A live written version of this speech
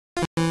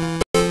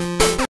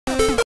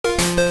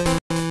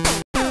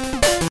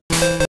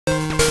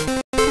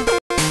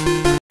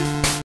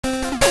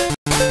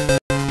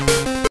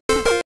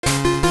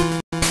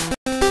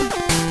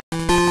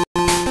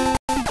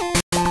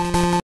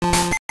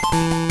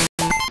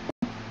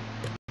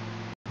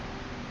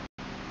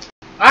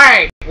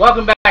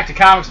welcome back to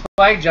Comics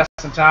Play.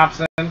 Justin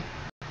Thompson,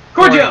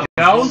 Corey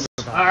Jones.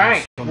 All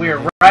right, we are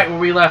right where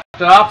we left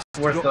off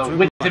with the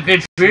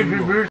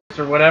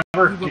or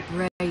whatever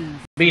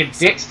being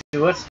dicks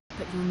to us.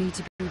 But you'll need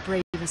to be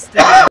braver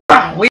still.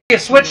 We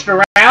have switched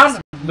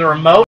around the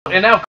remote,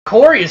 and now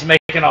Corey is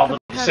making all the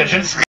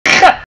decisions.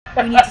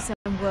 We need to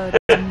send word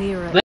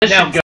nearer. This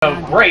should go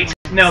great.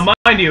 Now,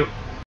 mind you,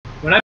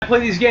 when I play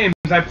these games,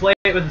 I play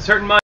it with a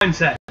certain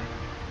mindset.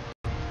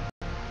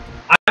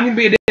 I'm gonna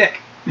be a dick.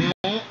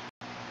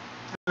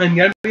 I'm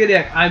gonna be a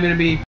dick. I'm gonna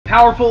be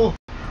powerful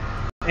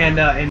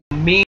and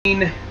mean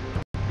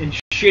and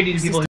shitty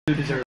to people who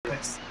deserve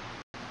it.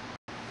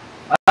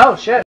 Oh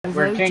shit, Although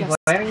we're King just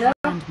planning now?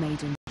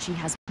 handmaiden, she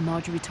has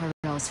Marjorie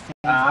Tyrell's favour.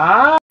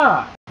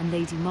 Ah! And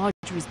Lady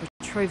Marjorie's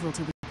betrothal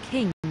to the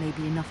king may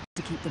be enough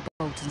to keep the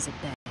Boltons at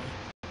bay,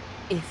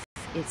 if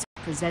it's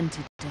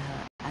presented to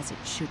her as it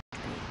should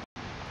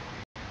be.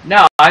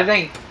 No, I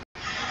think...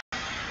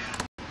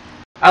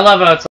 I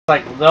love how it's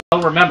like,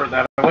 they'll remember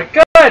that. I'm like,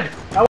 good!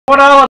 I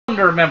want all of them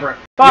to remember it.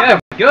 Fuck them.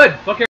 Good.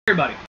 Fuck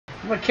everybody.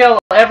 I'm gonna kill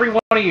every one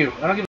of you.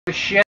 I don't give a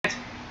shit.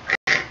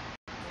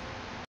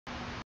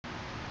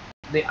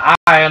 The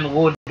eye on the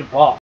wood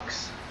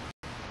box.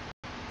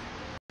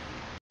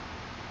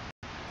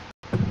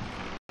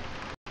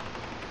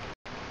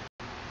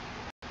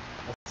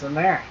 What's in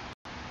there?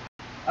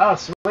 Oh,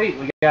 sweet.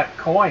 We got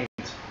coins.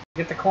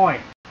 Get the coin.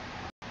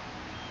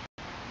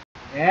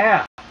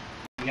 Yeah.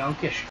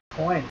 Yonkish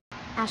coin.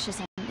 Asher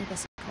sent me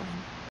this coin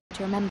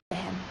to remember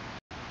him.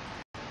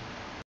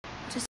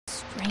 What a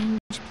strange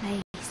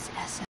place,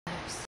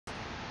 Essos.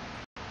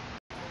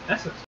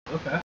 Essos,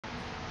 okay.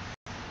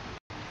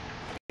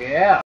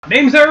 Yeah.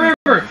 Name's our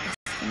river!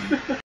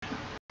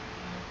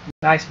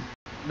 Nice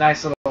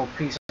little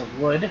piece of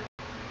wood.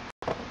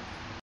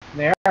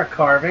 There,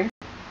 carving.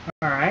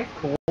 Alright,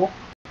 cool.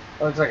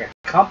 Looks like a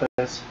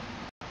compass.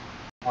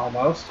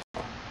 Almost.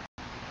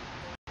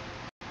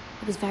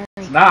 It was very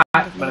It's not,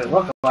 kind of but Lady it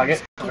looked like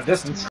Marjorie's it from a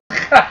gift to distance. me.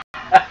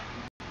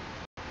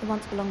 It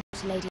once belonged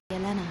to Lady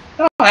Elena.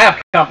 They don't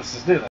have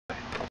compasses, do they?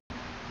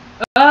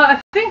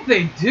 I think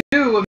they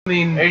do. I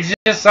mean, It's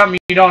just something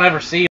you don't ever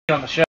see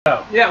on the show.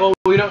 yeah. Well,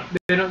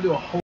 they don't do a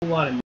whole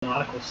lot of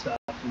nautical stuff.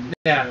 In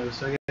Yeah. shows,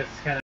 so I guess it's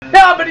kind of.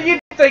 No, but you'd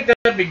think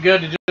that'd be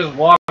good to just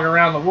walk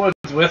around the woods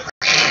with.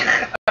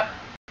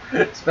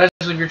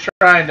 Especially if you're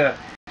trying to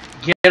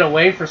get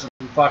away from some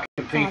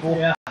fucking people.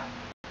 Yeah.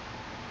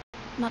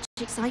 Much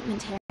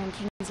excitement here in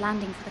King's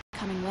Landing for the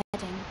coming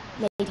wedding.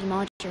 Lady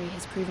Marjorie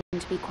has proven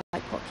to be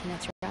quite popular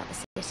throughout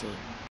the city.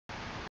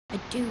 I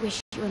do wish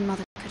you and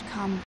Mother could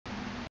come.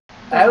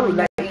 Oh, although I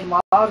know Lady it would be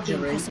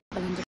Marjorie. impossible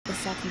under the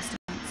circumstances.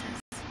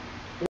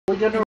 We're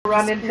gonna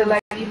run into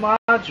Lady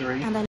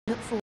Marjorie. And I look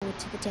forward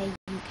to the day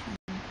you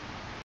can.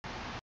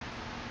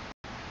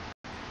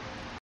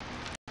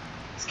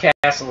 This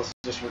castle is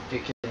just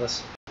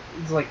ridiculous.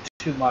 It's like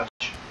too much.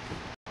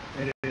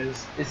 It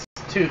is. It's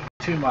too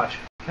much.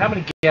 How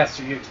many guests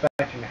are you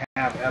expecting to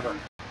have ever?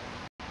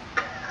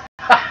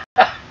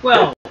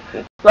 Well,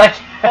 Like,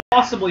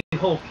 possibly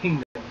whole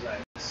kingdoms, I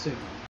assume.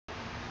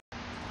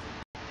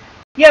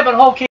 yeah, but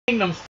whole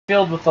kingdoms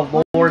filled with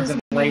the lords and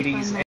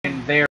ladies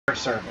and their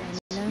servants.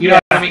 You know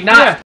what I mean?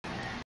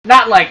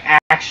 Not like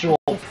actual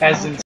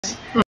peasants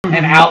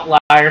and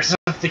outliers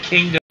of the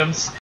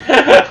kingdoms.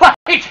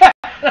 Like,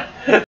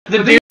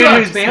 the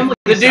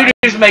dude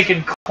who's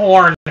making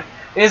corn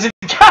isn't.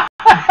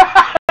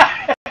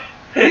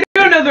 You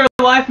don't know their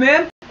life,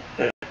 man.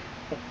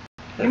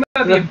 He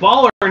might be a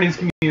baller in his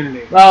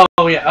community.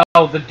 Oh yeah.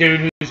 Oh, the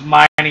dude who's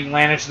mining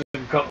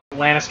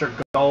Lannister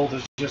gold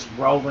is just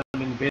rolling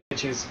in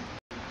bitches.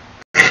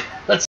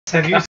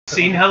 Have you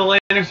seen how the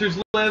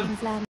Lannisters live?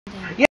 King's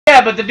Landing.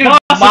 Yeah, but the dude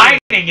mining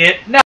it,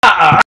 nah.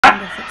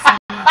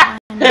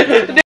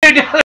 The dude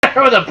down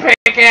there with a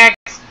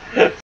pickaxe,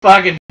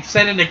 fucking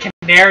sending the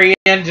canary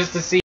in just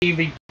to see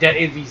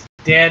if he's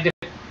dead.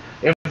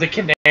 If the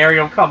canary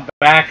will come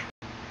back.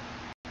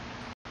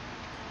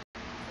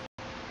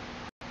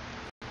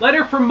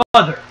 Letter from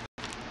Mother.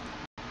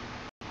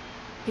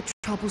 It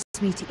troubles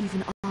me to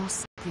even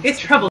ask this. It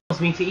troubles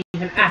me to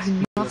even ask You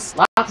you. must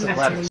Lots of appeal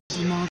to letters.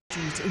 Lady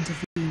Marjorie to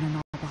intervene on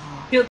our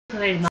behalf. Feel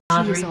today, She is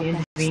Marjorie, our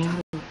best intervene.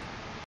 hope.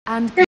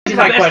 And Here's She's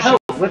my the best question: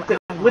 hope.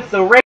 with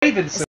the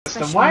Raven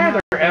system, why are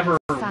there ever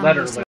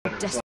letters like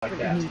desperately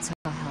that? needs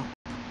her help.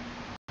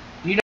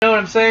 You know what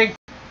I'm saying?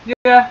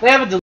 Yeah. They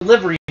have a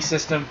delivery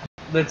system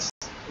that's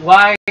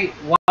why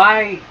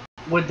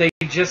would they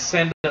just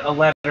send a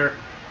letter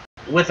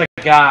with a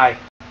guy?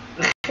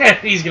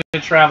 He's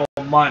gonna travel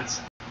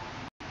months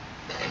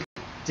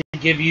to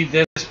give you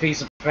this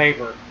piece of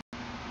paper.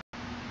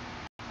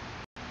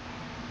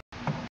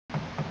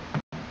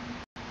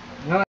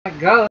 Alright,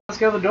 go. Let's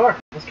go to the door.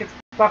 Let's get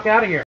the fuck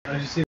out of here. I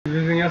just see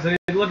anything else I need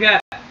to look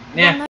at.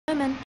 Yeah. One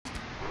moment.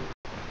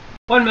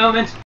 One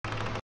moment.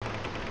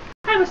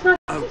 I was not.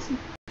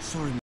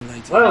 Sorry, my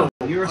lady. Whoa.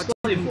 You're a I slave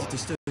didn't mean boy. to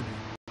disturb you.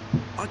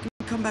 I can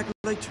come back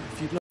later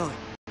if you'd like.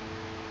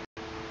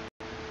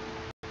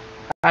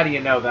 How do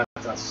you know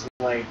that's a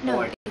slave No,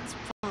 boy? it's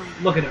fine.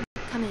 Look at him.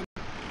 Come in.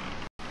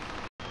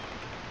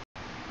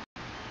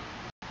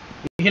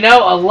 You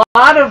know, a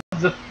lot of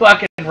the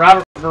fucking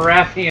Robert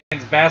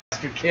Baratheon's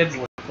bastard kids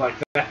look like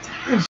that.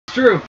 It's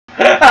true.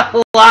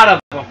 A lot of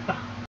them.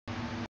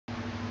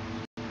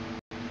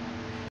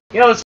 You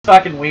know what's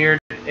fucking weird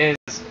is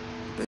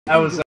I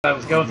was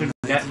going through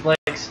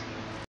Netflix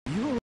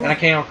and I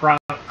came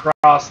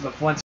across the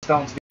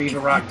Flintstones Viva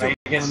Rock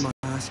Vegas,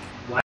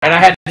 and I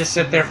had to just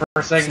sit there for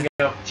a second and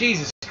go,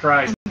 Jesus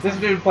Christ, this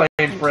dude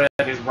playing Fred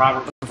is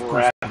Robert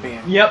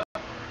Baratheon. Yep.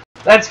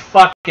 That's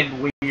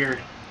fucking weird.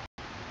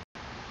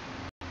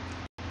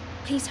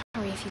 Please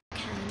hurry if you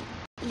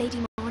can.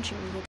 Lady Marjorie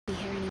will be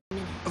here in a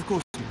minute. Of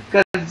course.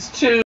 Because it's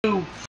two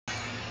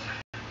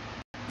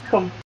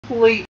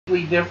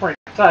completely different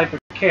type of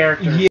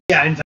characters.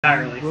 Yeah,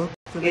 entirely.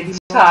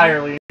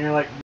 Entirely. And you're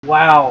like,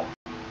 wow.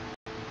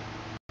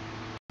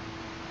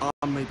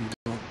 Maybe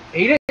not.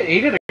 He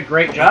did a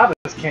great job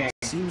as King.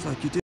 Seems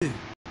like you do.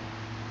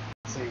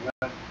 Let's see,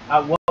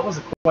 what was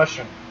the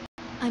question?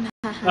 I'm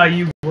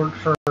You worked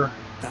for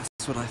That's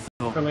what I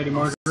thought. Lady I've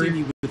Marjorie. seen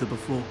you with her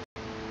before.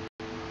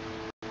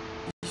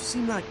 You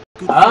seem like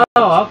good Oh,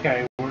 friends.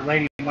 okay. We're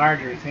Lady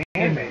Marjorie's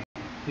handmaid.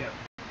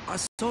 I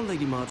saw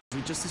Lady Marjorie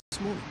just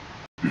this morning,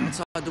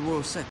 outside the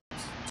royal steps,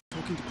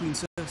 talking to Queen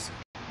Cersei.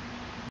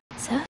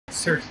 Sir?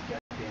 Cersei.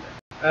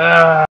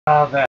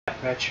 Oh, that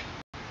bitch.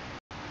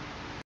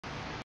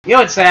 You know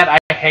what's sad?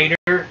 I hate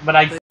her, but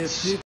I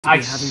so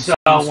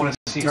want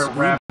to see her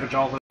ravage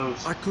all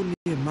those I couldn't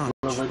hear much.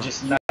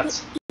 religious You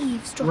nuts. were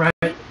eavesdropping.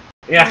 Right.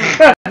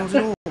 Yeah. Not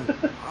at all.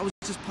 I was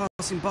just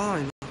passing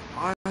by.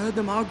 I heard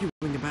them arguing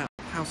about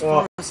House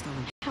Oh. Forrester.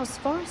 House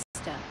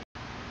Forrester.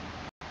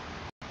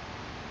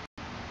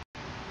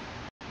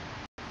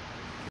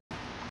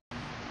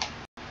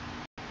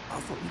 I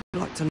thought you'd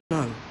like to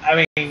know.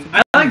 I mean,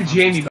 I like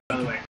Jamie, by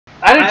the way.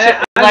 I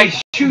didn't I like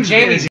choose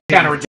Jamie's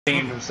Jamie. kind of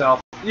redeemed himself.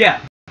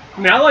 Yeah. I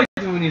mean, I liked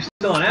him when he was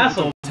still an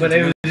asshole, but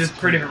it was just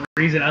for a different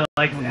reason. I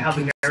liked how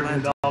the character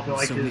developed. I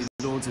liked So many his...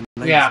 lords and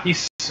Yeah.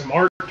 ladies. He's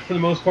smart for the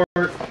most part.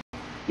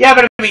 Yeah,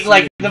 but I mean,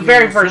 like, the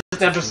very first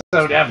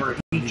episode ever,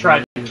 he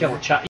tried to kill a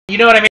child. You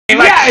know what I mean?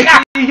 Like,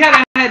 Yeah, you kind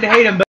of had to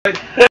hate him,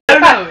 but I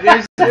don't know.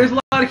 There's a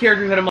lot of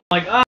characters that I'm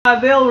like,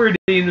 they'll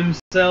redeem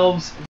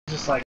themselves.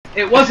 just like,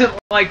 It wasn't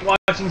like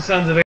watching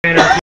Sons of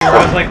Anarchy where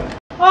I was like,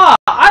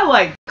 I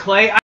like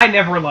Clay. I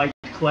never liked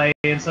Clay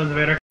in Sons of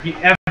Anarchy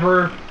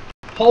ever.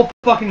 Whole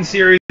fucking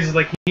series is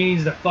like, he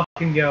needs to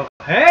fucking go,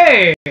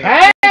 hey!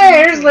 hey,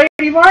 here's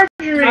Lady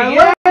Marjorie! I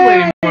love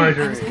Lady I was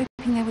Marjorie.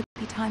 hoping there would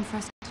be time for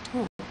us to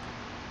talk.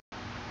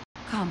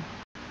 Come,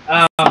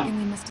 Um, something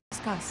we must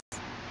discuss.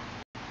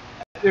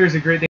 There's a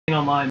great thing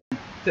online. It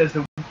says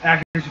the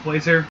actress who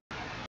plays her,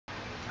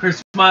 her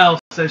smile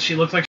says she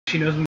looks like she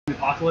knows when the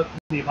apocalypse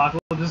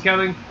is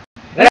coming.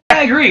 And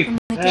I agree. From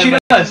the She day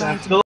does. we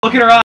arrived The look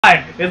in her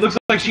eye. It looks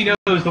like she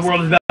knows the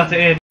world is about to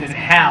end and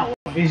how.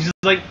 And she's just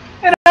like,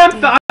 and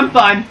I'm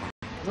fine.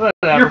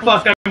 whatever. You're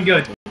fucked. I'm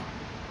good.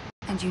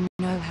 And you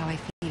know how I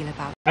feel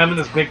about I'm in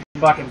this big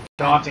fucking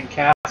daunting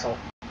castle.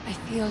 I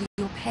feel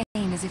your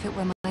pain as if it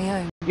were my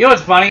own. You know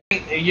what's funny?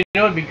 You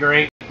know what'd be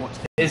great? What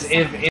Is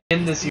if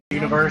in this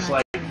universe,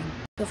 like,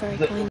 You're very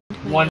the kind,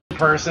 my one lord.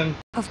 person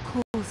Of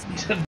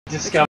course, Mary.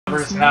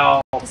 discovers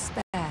how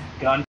Despair.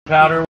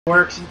 gunpowder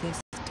works. Do this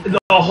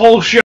The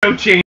whole show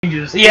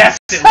changes. Yes!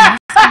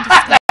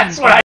 That's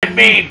what I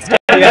mean!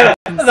 Yeah.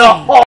 The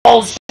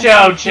whole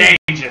show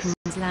changes.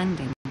 King's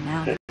Landing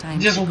now that I'm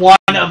Just one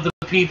of the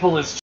people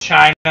is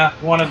China.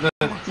 One of the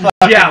fucking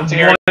Yeah, one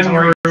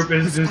territories. group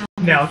is just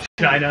now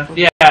China.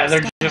 Yeah,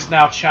 they're just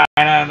now China,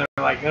 and they're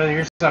like, oh,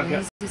 you're so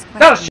good.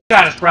 That was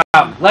China's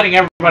problem, letting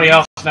everybody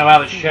else know how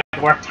the shit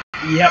worked.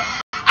 Yep.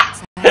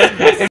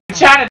 If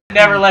China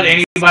never let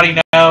anybody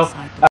know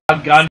how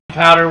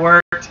gunpowder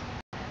worked,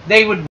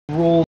 they would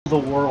rule the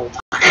world.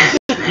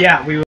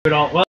 Yeah, we would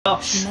all.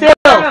 Well, Still,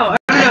 I don't know.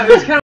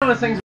 It's kind of one of those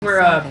things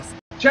where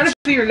China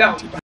figured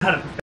out how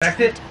to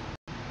perfect it,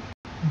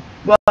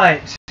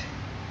 but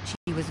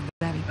She was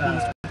very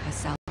pleased with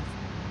herself.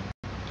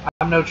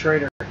 I'm no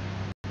traitor.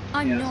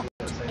 I'm Yeah, not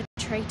that's what I was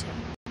a traitor.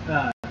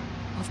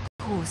 Of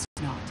course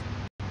not.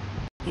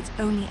 It's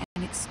only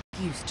an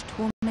excuse to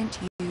torment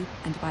you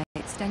and by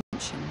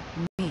extension,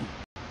 me.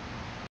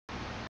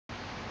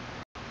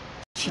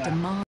 She Yeah.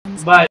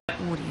 demands But-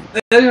 an audience.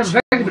 they're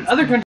perfected, but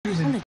other countries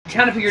have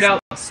kind of figured out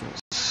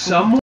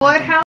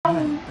somewhat how,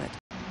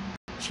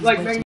 like,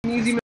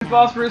 magnesium and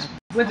phosphorus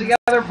went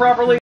together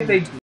properly. They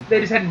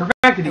just hadn't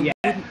perfected it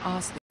yet.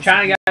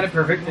 China got it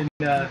perfect, and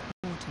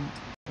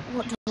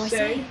What do I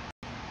say?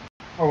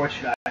 or what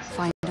should I say?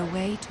 Find a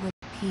way to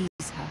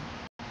appease her.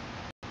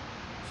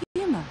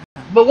 Humor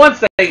her. But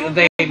once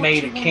they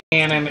made a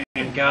cannon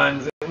and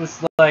guns, it was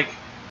like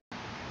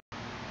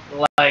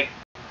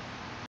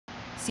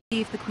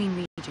See if the Queen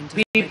Regent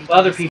is ready to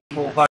other receive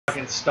people us.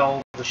 fucking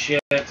stole the shit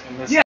and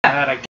this Yeah.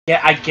 and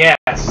that. I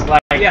guess.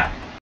 Like, Yeah,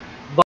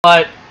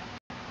 but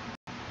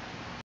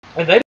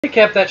if they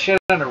kept that shit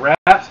under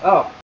wraps,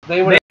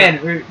 they would. man,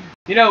 we're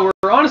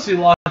honestly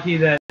lucky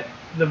that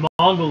the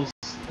Mongols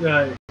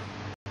that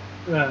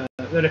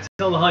Attila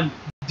the Hun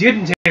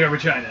didn't take over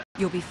China,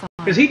 You'll be fine.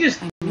 because he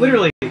just I know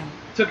literally you will.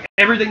 took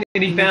everything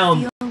that he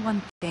found,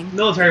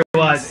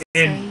 military-wise,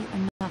 and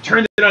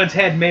turned it on its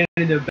head, made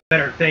it into a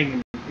better thing,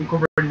 and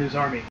incorporated it into his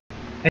army.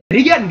 And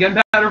he gotten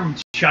gunpowder from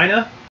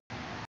China,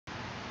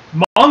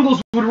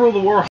 Mongols would rule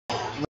the world.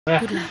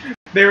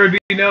 There would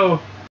be no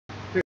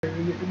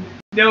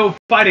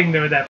fighting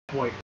them at that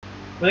point.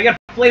 When they got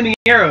flaming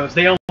arrows,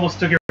 they almost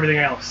took everything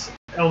else.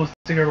 Almost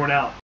took everyone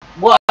out.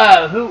 Well,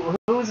 who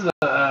was the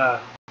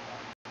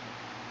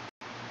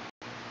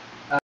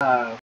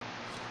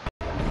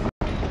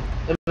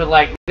but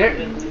like,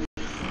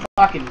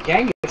 fucking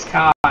Genghis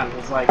Khan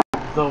was like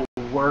the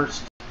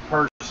worst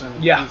person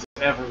who's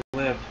ever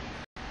lived.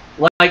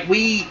 Like,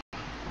 we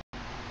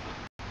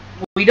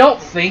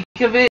don't think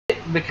of it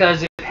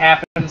because it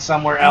happened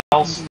somewhere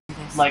else,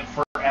 like,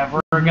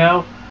 forever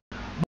ago.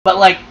 But,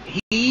 like,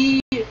 he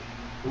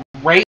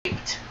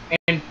raped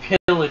and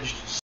pillaged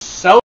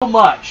so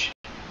much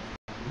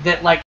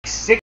that, like,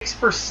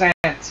 6%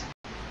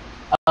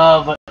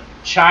 of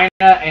China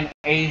and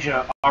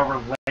Asia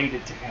are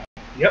related to him.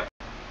 Yep.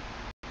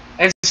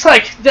 It's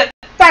like, that's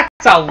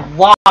a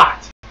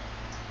lot.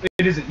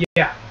 It is,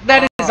 yeah.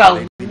 That is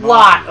a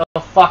lot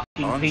of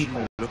fucking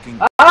people.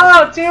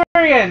 Oh,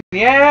 Tyrion,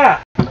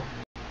 yeah.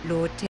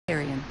 Lord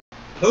Tyrion.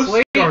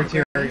 Sweet. Lord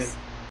Tyrion.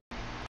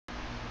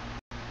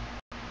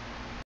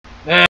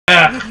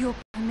 With your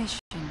permission,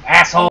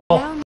 asshole.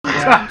 Allow me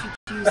to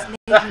introduce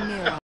Lady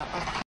Mira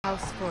of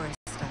House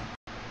Forrester.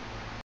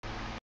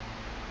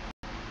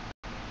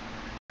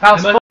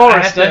 House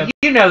Forrester,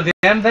 you know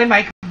them. They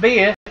make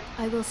beer.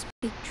 I will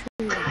speak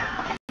truly.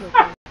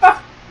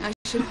 I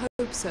should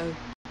hope so.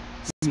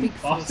 Speak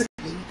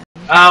forcefully.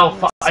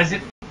 Oh, is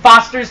it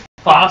Foster's?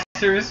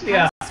 Fosters,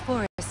 yeah. House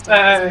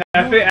Forrester.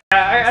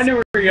 I knew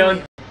we were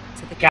going.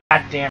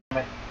 God damn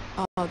it.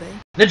 Are they?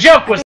 The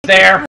joke was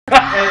there.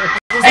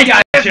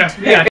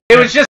 Yeah. It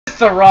was just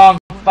the wrong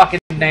fucking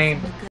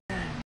name,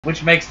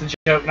 which makes the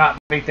joke not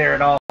be there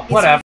at all.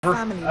 Whatever.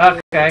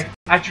 Okay,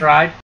 I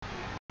tried.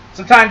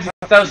 Sometimes you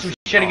throw some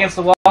shit against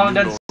the wall and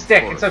it doesn't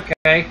stick. It's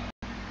okay.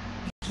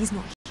 He's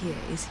not here,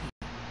 is he?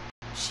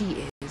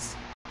 She is.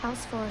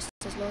 House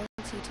Forrester's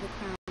loyalty to the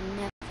crown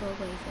never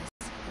wavers,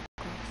 Your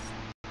Grace.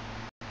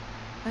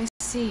 I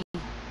see.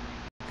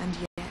 And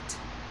yet,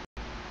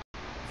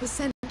 for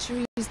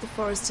centuries the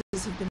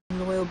Forresters have been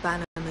loyal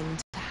bannermen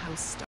to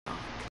House Stark.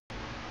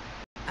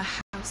 A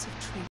house of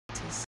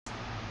traitors.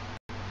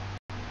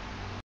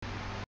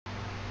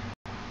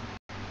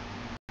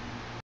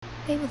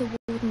 They were the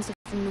wardens of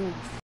the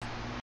North.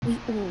 We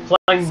all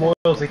playing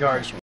loyalty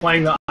cards.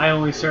 Playing the I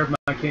only serve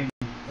my king.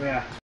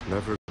 Yeah.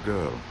 Clever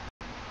girl.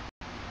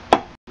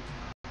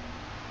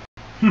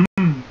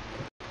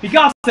 He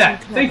got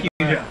that. Thank you,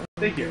 Joe.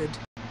 Thank you.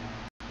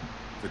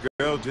 The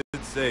girl did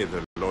say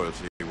the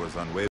loyalty was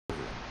unwavering.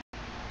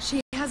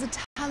 She has a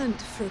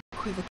talent for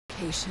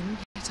equivocation,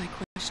 yet I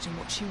question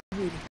what she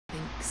really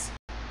thinks.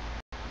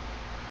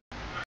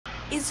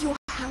 Is your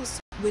house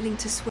willing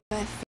to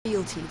swear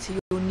fealty to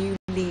your new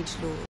liege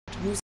lord,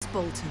 Roose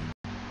Bolton?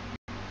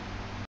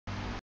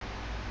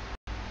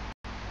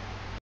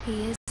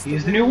 He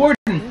is the new warden.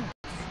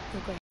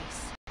 Your Grace.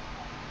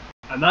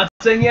 I'm not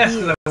saying yes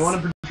because I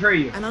want to betray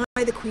you. And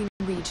I, the Queen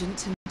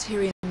Regent, and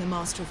Tyrion, the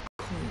Master of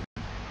Coin.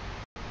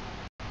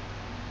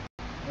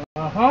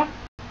 Uh-huh.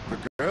 The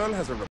girl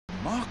has a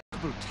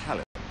remarkable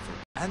talent for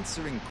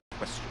answering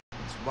questions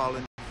while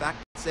in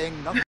fact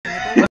saying nothing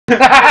about it.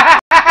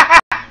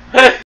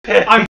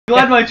 I'm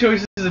glad my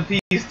choice is appease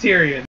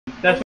Tyrion.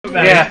 That's what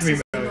matters to me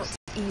most.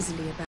 Not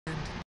easily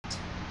abandoned.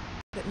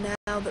 But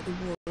now that the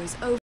war is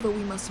over,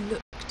 we must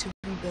look to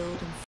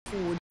rebuild and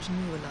forge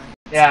new alliances.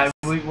 Yeah,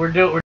 we're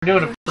doing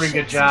a pretty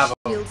good job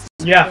of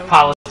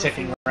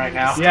politicking right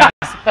now. Yeah.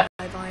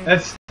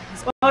 That's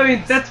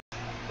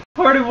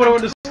part of what I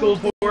went to school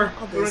for. What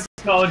I went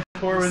to college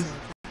for was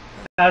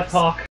that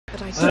talk.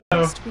 So,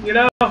 you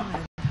know,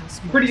 I'm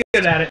pretty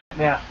good at it.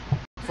 Yeah.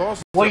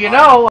 Well, you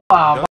know,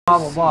 blah,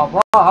 blah,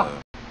 blah, blah.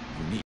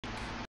 Unique.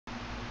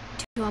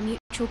 To our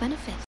mutual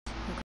benefit,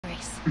 Your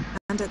Grace.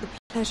 And at the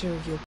pleasure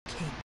of your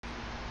king.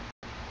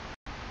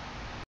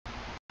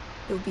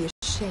 It would be a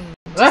shame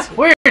to see.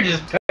 We're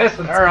just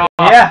pissing her off.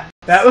 Yeah,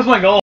 that was my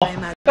goal.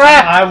 I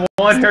I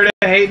want her to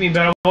hate me,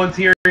 but I want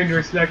Tyrion to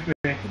respect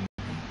me.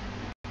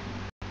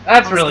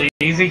 That's really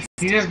easy.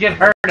 You just get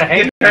her to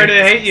hate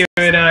you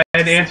and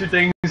answer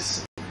things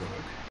with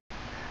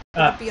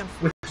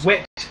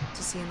wit.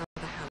 To see another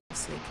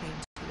house lay claim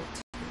to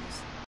what's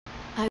yours.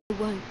 I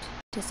won't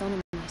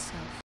dishonor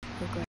myself,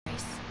 Your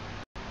Grace.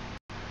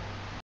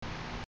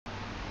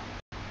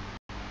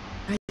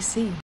 I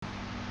see.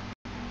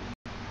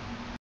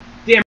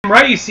 Damn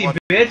right you see, What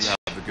bitch.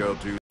 did the girl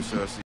do,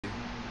 Cersei?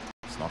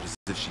 It's not as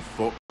if she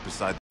fought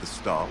beside the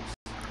Starks,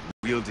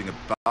 wielding a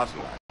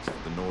battle axe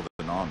for the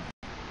Northern Army.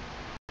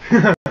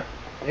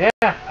 Yeah,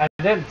 I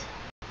didn't.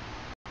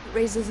 It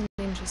raises an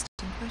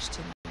interesting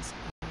question, I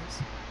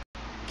suppose.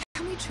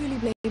 Can we truly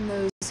blame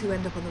those who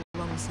end up on the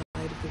wrong side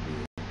of the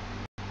rule?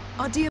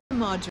 Our dear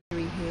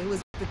Marjorie here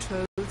was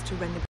betrothed to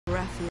Rhaegar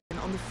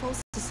Baratheon on the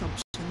false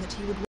assumption that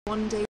he would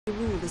one day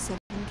rule the Seven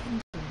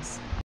Kingdoms.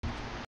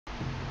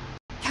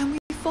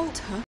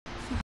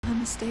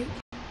 mistake?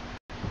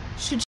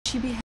 Should she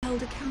be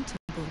held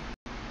accountable?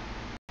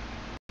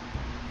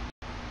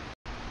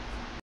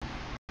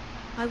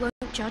 I won't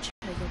judge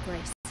her, Your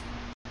Grace.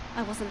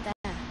 I wasn't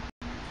there.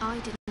 I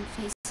didn't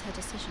face her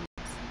decisions.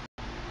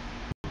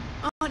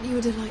 Aren't you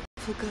a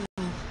delightful girl?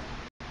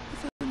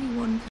 If only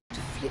one could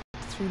flit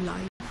through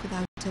life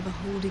without ever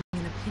holding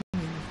an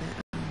opinion of their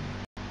own.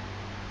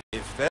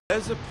 If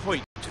there's a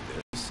point to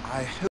this,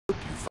 I hope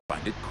you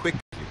find it quickly.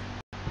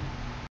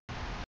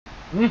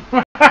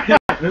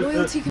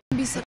 Loyalty can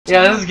be such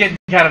Yeah, this is getting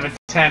kind of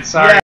intense.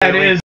 Sorry. Yeah, it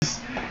is.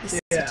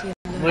 Yeah.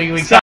 We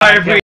Sorry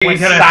if we went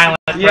kinda- silent.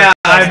 for a Yeah,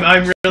 second.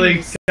 I'm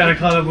really kind of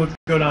caught up with what's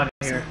going on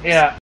here.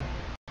 Yeah.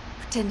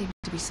 Pretending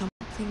to be something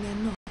they're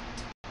not.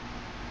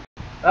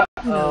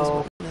 Who knows Uh-oh.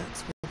 what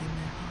lurks within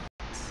their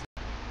hearts?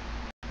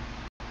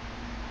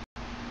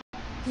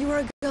 You are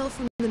a girl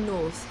from the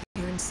north,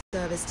 here in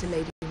service to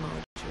Lady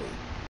Marjorie.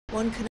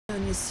 One can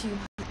only assume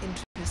her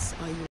interests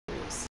are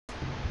yours.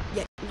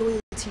 Yet loyalty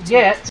to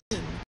Yet. the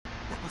king,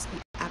 that must be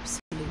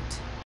absolute,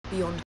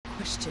 beyond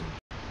question.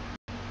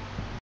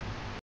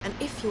 And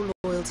if your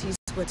loyalties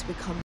were to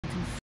become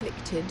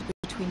conflicted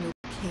between your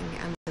king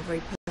and the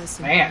very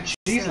person Man, you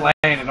she's serve,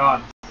 laying it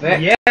on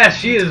thick. Yeah,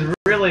 she is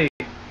really.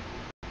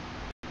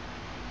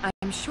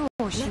 I'm sure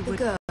she let the would.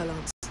 girl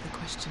answer the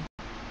question.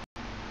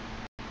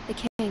 The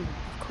king,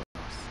 of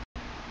course.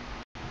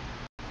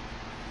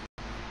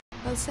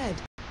 Well said.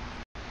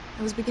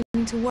 I was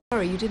beginning to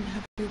worry you didn't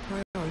have your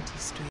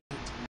priorities straight.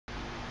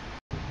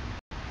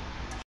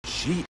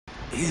 She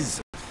is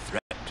a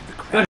threat to the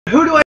crown. But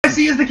who do I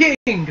see as the king?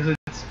 Because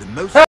it's The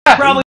most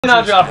Probably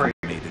not dangerous Joffrey.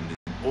 handmaiden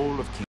in all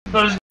of King's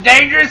Most Landing.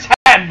 dangerous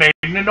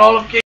handmaiden in all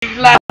of King's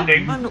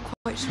Landing. I'm not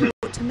quite sure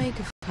what to make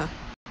of her.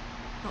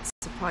 Not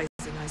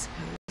surprising, I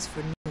suppose, for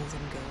a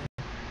northern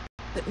girl,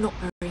 but not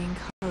very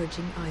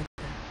encouraging either.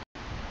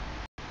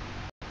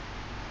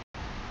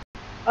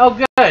 Oh,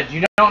 good.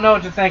 You don't know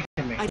what to think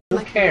of me. I'd Who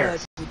like a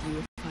cares? word with you,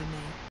 if I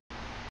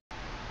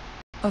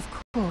may. Of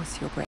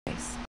course, Your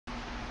Grace.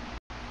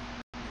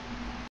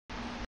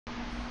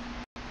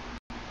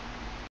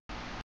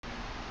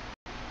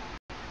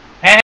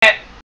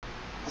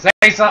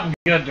 Say something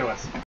good to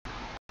us.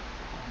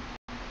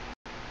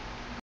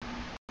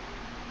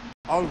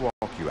 I'll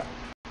walk you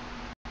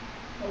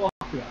out.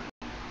 Okay,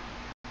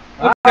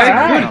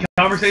 Alright. good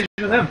conversation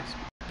with him.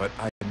 But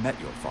I met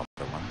your father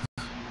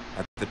once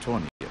at the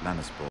tourney at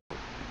Lannisport.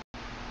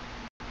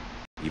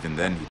 Even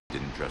then, he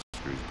didn't trust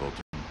Bruce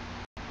Bolton.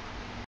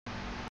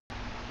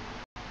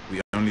 We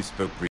only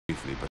spoke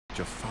briefly, but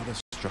your father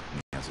struck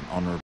me as an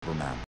honorable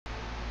man.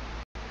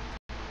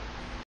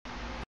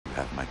 You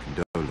have my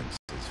condolences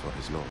for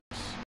his loss.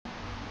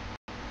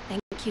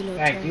 Thank you, Lord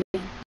Thank you.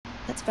 Tyrion.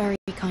 That's very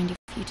kind of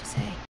you to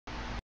say.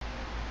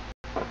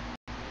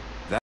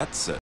 That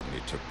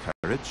certainly took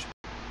courage.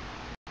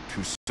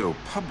 To so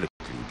publicly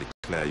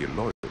declare your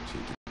loyalty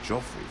to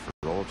Joffrey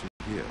for all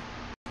to hear.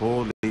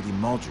 Poor Lady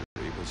Marjorie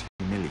was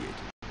humiliated,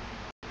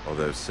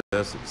 although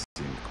Cersei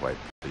seemed quite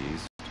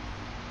pleased.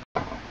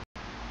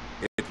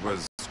 It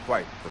was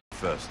quite the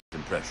first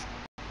impression.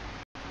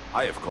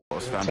 I, of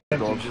course, found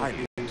it all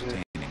highly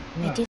entertaining.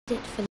 I did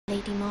it for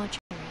Lady Marjorie.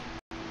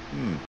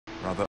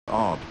 Rather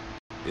odd,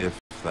 if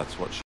that's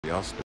what she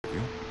asked of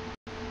you.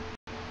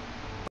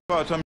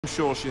 But I'm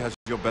sure she has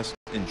your best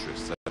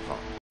interests at heart.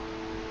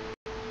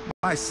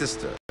 My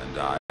sister and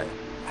I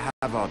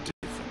have our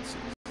differences.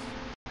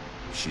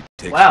 She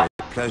takes Wow.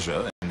 great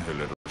pleasure in her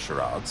little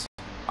charades.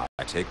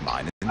 I take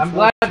mine in I'm full.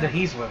 glad that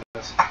he's with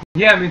us.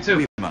 Yeah, me too.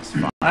 We must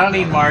find I don't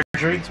need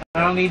Marjorie. I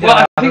don't need Well,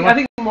 that. I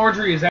think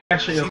Marjorie is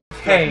actually She okay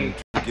threatened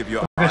to give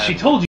your because she iron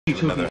told you to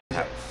to. another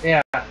house.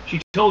 Yeah.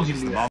 She told you to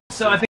It's do the that. master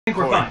So I think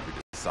we're Corey fine. who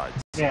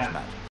decides Yeah. such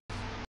matters.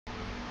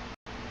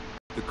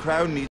 The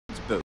crown needs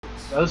boats.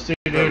 Those two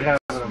dudes have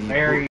a Boats need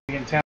very wood.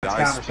 intense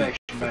I conversation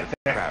speak for right the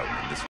there.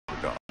 crowd in this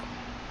regard,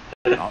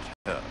 not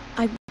her.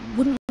 I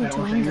wouldn't I want to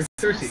don't think anger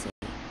you're thirsty.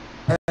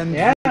 Cersei. And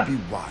Yeah. it would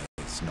be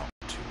wise not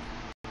to.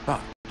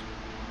 But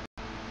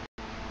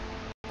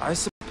I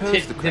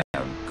suppose the Did-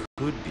 crown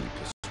could be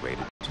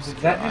persuaded to Did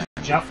secure that iron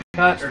just jump for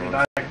cut, or did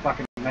I Ford.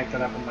 fucking make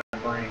that up in my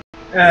brain?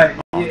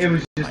 It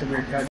was just a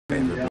weird cut.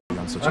 Favorably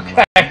on such an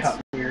Okay.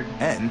 alliance. Weird.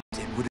 And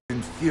it would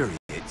infuriate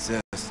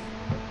Cersei.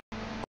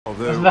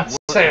 Although I was about to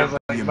what say, I was would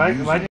like, be am I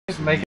amusing just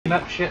to making me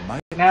up shit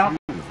might now?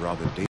 prove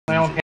rather My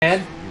own dangerous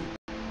head?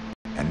 for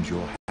you and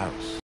your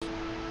house.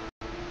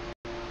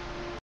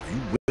 Are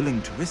you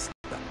willing to risk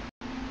that?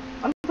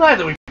 I'm glad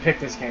that we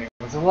picked this game.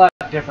 It's a lot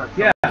different.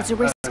 from Yeah. It's a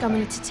risk other I'm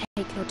willing things. to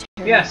take, Lord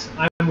Tyrion. Yes,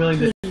 I'm willing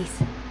to. Please.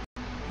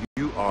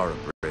 You are a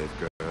brave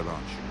girl,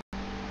 aren't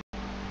you?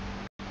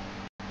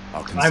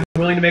 I'll I'm consider.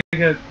 willing to make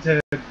an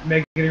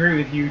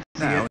agreement with you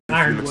to Now, get if you'll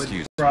Ironwood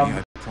excuse from. me,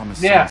 I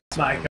promise Yeah, Sansa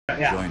my will God,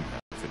 yeah. join her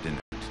for dinner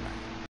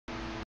tonight.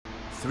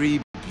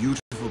 3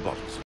 beautiful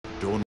bottles of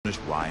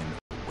Dornish wine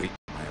await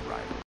my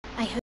arrival.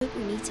 I hope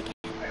we meet again.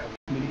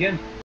 Meet again.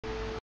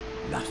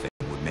 Nothing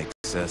would make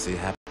Cersei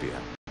happier.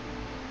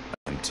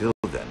 Until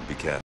then, be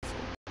careful.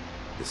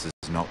 This is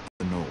not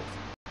the North.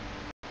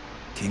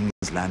 King's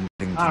Landing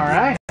can All be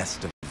right. a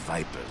nest of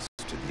vipers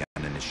to the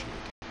uninitiated. initiate.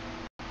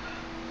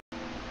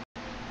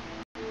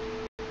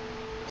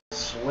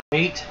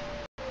 Sweet.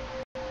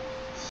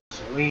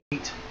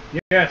 Sweet.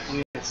 Yes.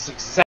 We have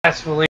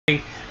successfully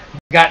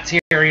got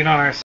Tyrion on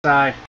our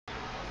side.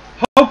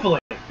 Hopefully.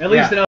 At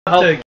least enough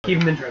hopefully. to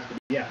keep him interested.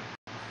 Yeah.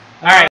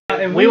 Alright,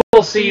 And we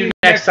will see you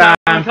next time.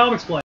 on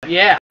Comics Play.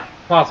 Yeah,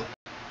 pause it.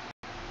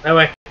 That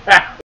way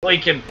we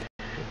can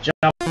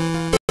jump